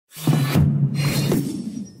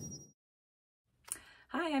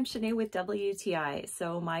Hi, I'm Shanae with WTI.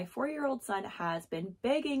 So my 4-year-old son has been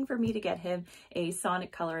begging for me to get him a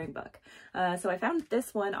Sonic coloring book. So I found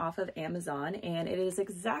this one off of Amazon and it is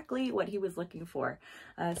exactly what he was looking for.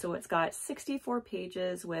 So it's got 64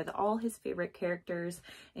 pages with all his favorite characters,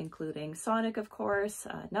 including Sonic, of course,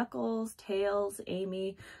 Knuckles, Tails,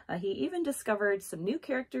 Amy. He even discovered some new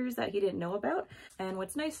characters that he didn't know about. And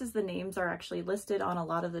what's nice is the names are actually listed on a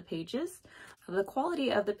lot of the pages. The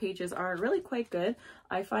quality of the pages are really quite good.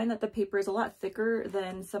 I find that the paper is a lot thicker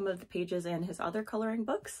than some of the pages in his other coloring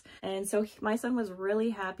books. And so my son was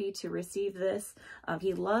really happy to receive this.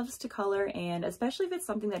 He loves to color, and especially if it's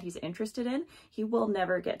something that he's interested in, he will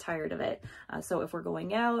never get tired of it. So if we're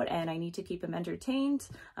going out and I need to keep him entertained,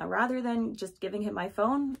 rather than just giving him my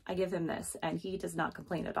phone, I give him this and he does not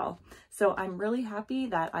complain at all. So I'm really happy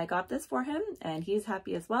that I got this for him and he's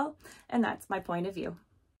happy as well. And that's my point of view.